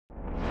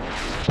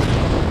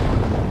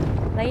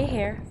Leia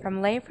here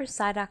from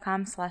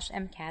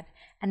leiaforpsci.com/MCAT,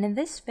 and in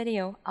this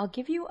video I'll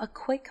give you a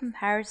quick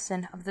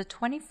comparison of the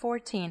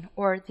 2014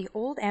 or the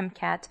old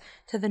MCAT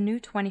to the new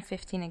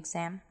 2015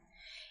 exam.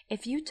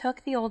 If you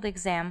took the old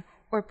exam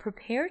or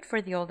prepared for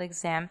the old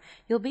exam,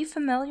 you'll be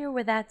familiar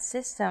with that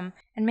system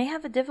and may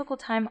have a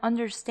difficult time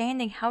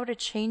understanding how to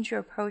change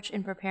your approach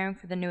in preparing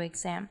for the new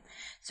exam.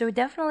 So it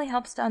definitely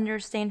helps to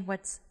understand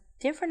what's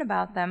different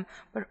about them,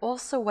 but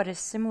also what is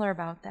similar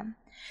about them.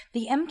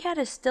 The MCAT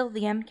is still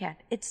the MCAT.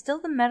 It's still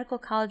the medical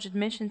college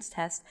admissions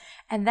test,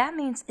 and that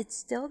means it's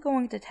still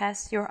going to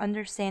test your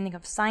understanding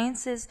of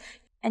sciences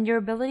and your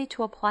ability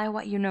to apply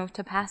what you know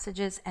to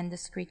passages and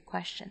discrete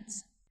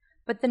questions.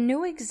 But the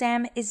new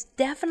exam is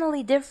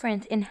definitely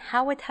different in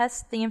how it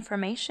tests the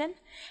information,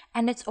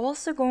 and it's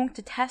also going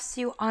to test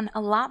you on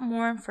a lot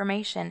more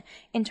information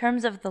in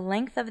terms of the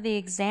length of the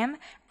exam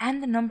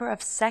and the number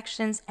of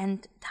sections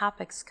and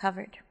topics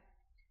covered.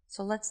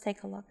 So let's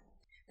take a look.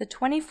 The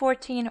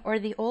 2014 or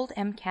the old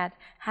MCAT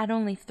had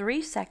only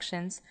 3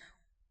 sections,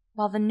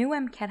 while the new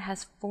MCAT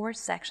has 4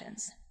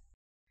 sections.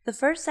 The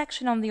first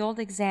section on the old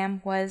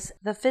exam was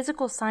the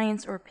physical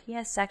science or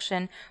PS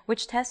section,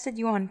 which tested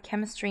you on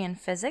chemistry and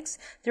physics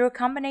through a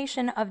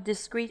combination of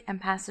discrete and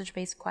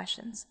passage-based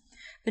questions.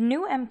 The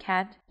new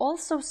MCAT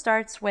also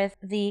starts with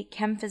the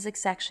Chem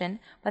Physics section,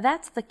 but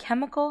that's the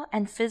chemical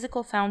and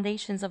physical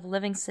foundations of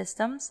living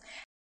systems.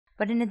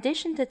 But in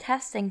addition to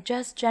testing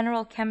just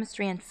general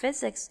chemistry and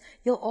physics,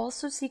 you'll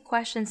also see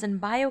questions in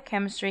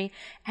biochemistry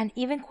and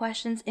even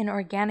questions in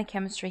organic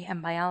chemistry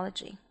and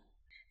biology.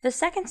 The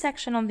second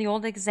section on the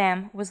old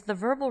exam was the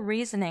verbal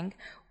reasoning,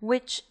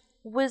 which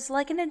was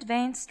like an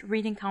advanced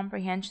reading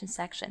comprehension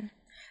section.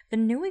 The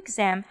new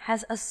exam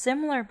has a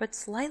similar but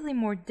slightly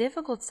more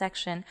difficult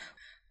section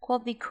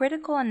called the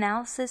critical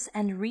analysis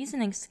and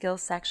reasoning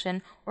skills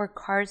section, or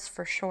CARS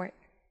for short.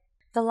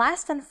 The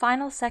last and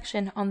final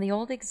section on the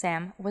old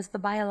exam was the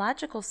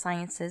biological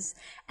sciences,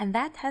 and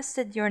that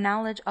tested your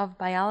knowledge of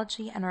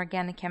biology and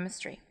organic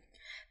chemistry.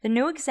 The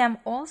new exam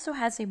also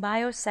has a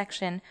bio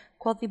section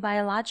called the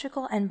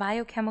biological and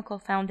biochemical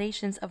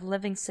foundations of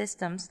living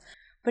systems,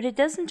 but it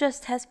doesn't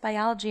just test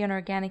biology and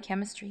organic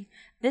chemistry.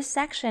 This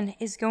section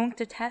is going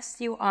to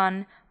test you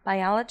on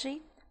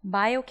biology,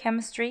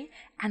 biochemistry,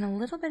 and a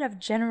little bit of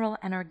general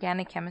and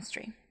organic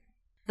chemistry.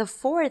 The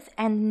fourth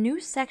and new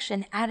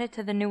section added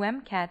to the new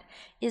MCAT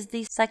is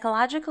the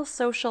Psychological,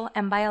 Social,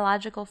 and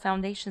Biological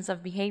Foundations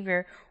of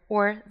Behavior,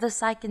 or the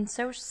Psych and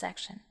Soc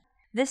section.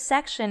 This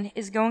section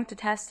is going to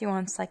test you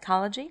on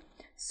psychology,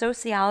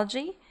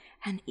 sociology,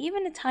 and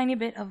even a tiny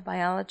bit of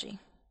biology.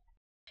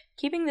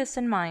 Keeping this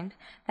in mind,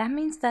 that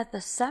means that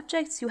the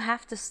subjects you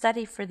have to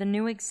study for the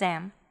new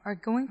exam are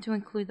going to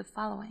include the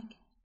following.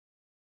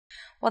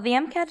 While the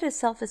MCAT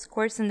itself is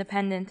course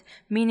independent,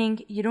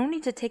 meaning you don't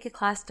need to take a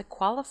class to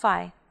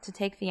qualify to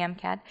take the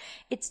MCAT,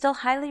 it's still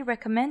highly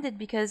recommended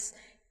because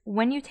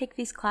when you take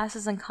these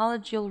classes in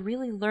college, you'll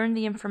really learn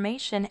the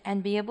information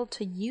and be able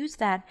to use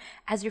that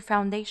as your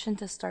foundation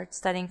to start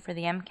studying for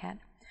the MCAT.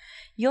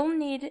 You'll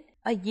need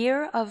a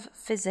year of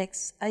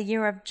physics, a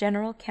year of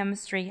general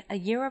chemistry, a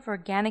year of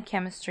organic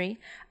chemistry,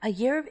 a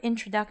year of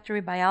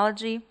introductory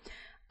biology,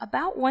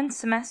 about 1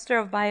 semester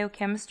of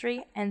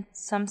biochemistry, and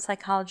some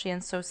psychology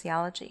and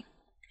sociology.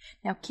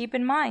 Now keep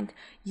in mind,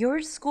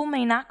 your school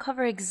may not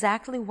cover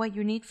exactly what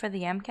you need for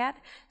the MCAT,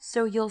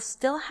 so you'll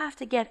still have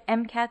to get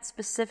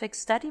MCAT-specific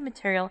study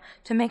material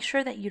to make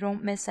sure that you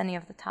don't miss any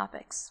of the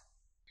topics.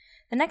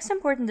 The next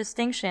important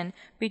distinction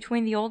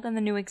between the old and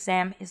the new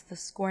exam is the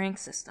scoring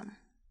system.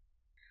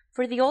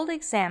 For the old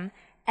exam,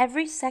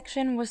 every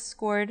section was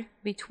scored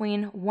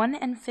between 1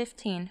 and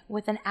 15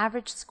 with an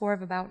average score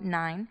of about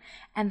 9,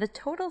 and the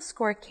total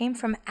score came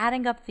from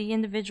adding up the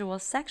individual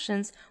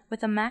sections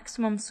with a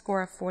maximum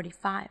score of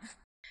 45.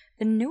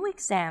 The new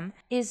exam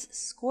is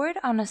scored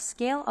on a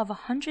scale of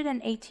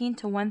 118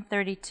 to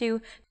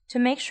 132 to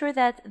make sure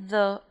that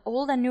the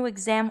old and new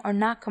exam are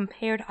not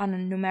compared on a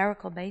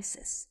numerical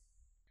basis.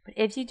 But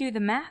if you do the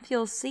math,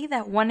 you'll see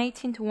that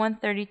 118 to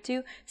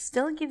 132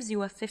 still gives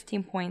you a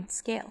 15-point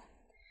scale.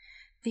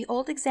 The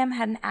old exam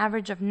had an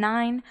average of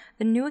 9,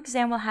 the new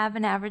exam will have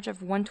an average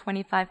of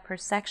 125 per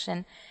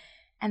section,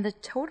 and the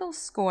total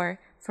score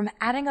from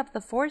adding up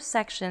the 4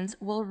 sections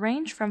will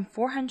range from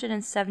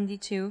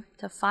 472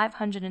 to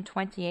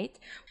 528,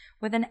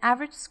 with an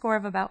average score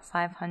of about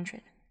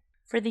 500.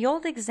 For the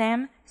old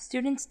exam,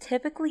 students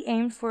typically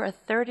aimed for a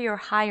 30 or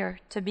higher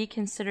to be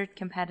considered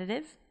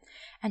competitive.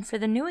 And for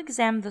the new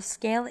exam, the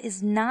scale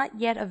is not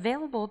yet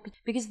available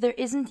because there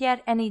isn't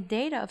yet any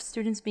data of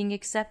students being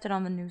accepted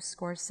on the new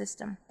score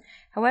system.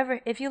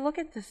 However, if you look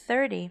at the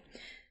 30,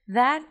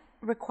 that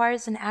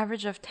requires an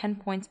average of 10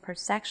 points per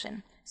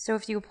section. So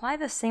if you apply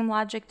the same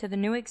logic to the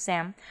new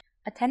exam,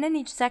 a 10 in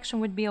each section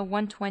would be a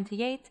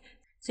 128,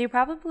 so you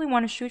probably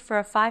want to shoot for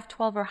a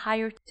 512 or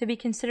higher to be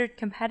considered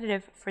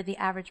competitive for the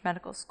average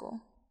medical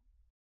school.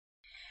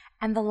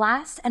 And the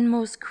last and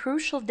most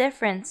crucial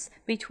difference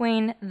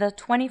between the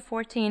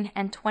 2014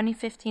 and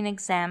 2015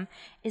 exam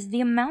is the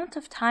amount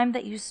of time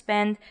that you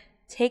spend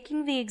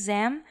taking the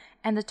exam,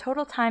 and the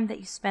total time that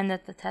you spend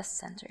at the test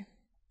center.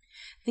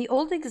 The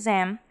old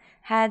exam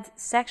had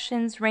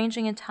sections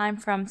ranging in time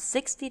from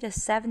 60 to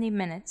 70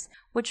 minutes,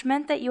 which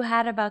meant that you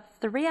had about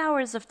 3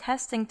 hours of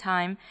testing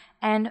time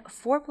and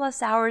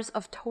 4+ hours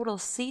of total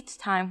seat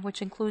time,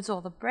 which includes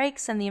all the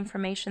breaks and the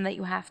information that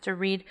you have to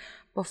read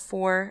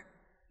before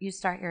you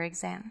start your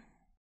exam.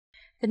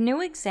 The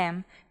new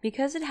exam,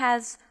 because it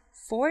has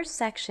 4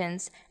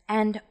 sections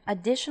and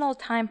additional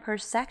time per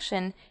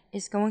section,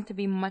 is going to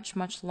be much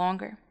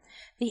longer.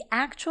 The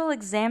actual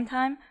exam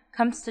time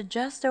comes to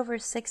just over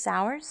 6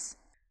 hours,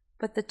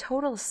 but the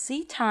total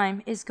seat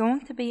time is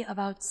going to be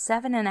about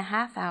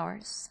 7.5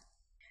 hours.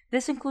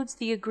 This includes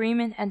the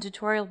agreement and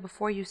tutorial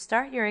before you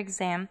start your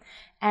exam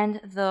and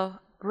the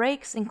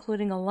breaks,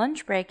 including a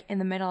lunch break in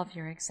the middle of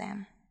your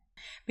exam.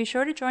 Be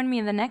sure to join me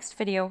in the next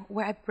video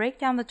where I break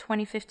down the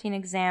 2015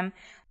 exam,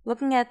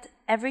 looking at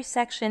every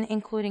section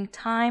including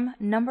time,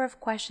 number of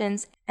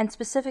questions, and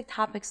specific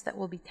topics that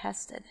will be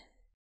tested.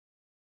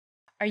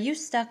 Are you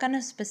stuck on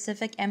a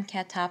specific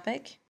MCAT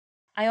topic?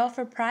 I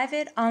offer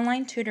private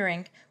online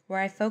tutoring where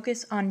I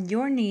focus on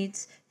your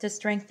needs to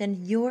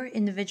strengthen your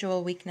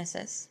individual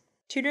weaknesses.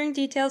 Tutoring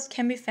details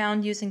can be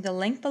found using the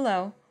link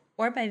below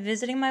or by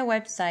visiting my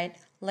website,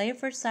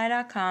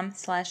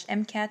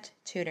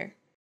 layforpsci.com/MCAT-tutor.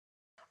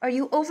 Are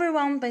you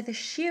overwhelmed by the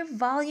sheer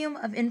volume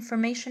of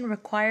information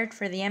required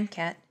for the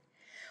MCAT?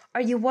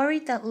 Are you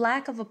worried that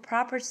lack of a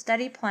proper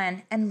study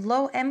plan and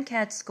low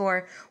MCAT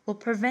score will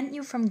prevent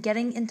you from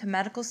getting into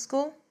medical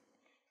school?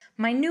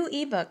 My new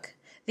ebook,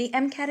 The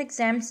MCAT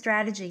Exam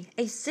Strategy,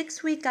 a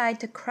 6-week guide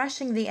to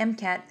crushing the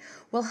MCAT,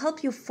 will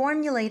help you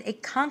formulate a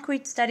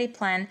concrete study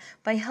plan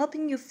by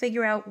helping you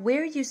figure out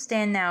where you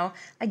stand now,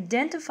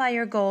 identify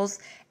your goals,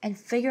 and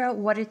figure out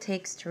what it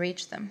takes to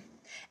reach them.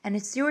 And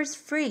it's yours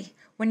free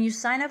when you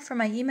sign up for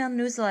my email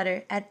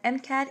newsletter at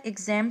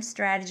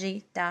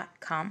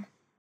MCATexamstrategy.com.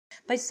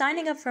 By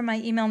signing up for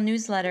my email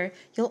newsletter,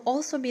 you'll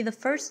also be the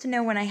first to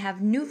know when I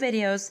have new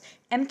videos,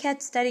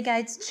 MCAT study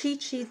guides,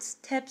 cheat sheets,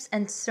 tips,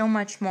 and so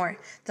much more.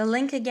 The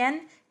link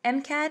again,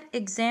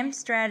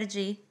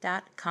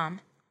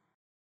 MCATexamstrategy.com.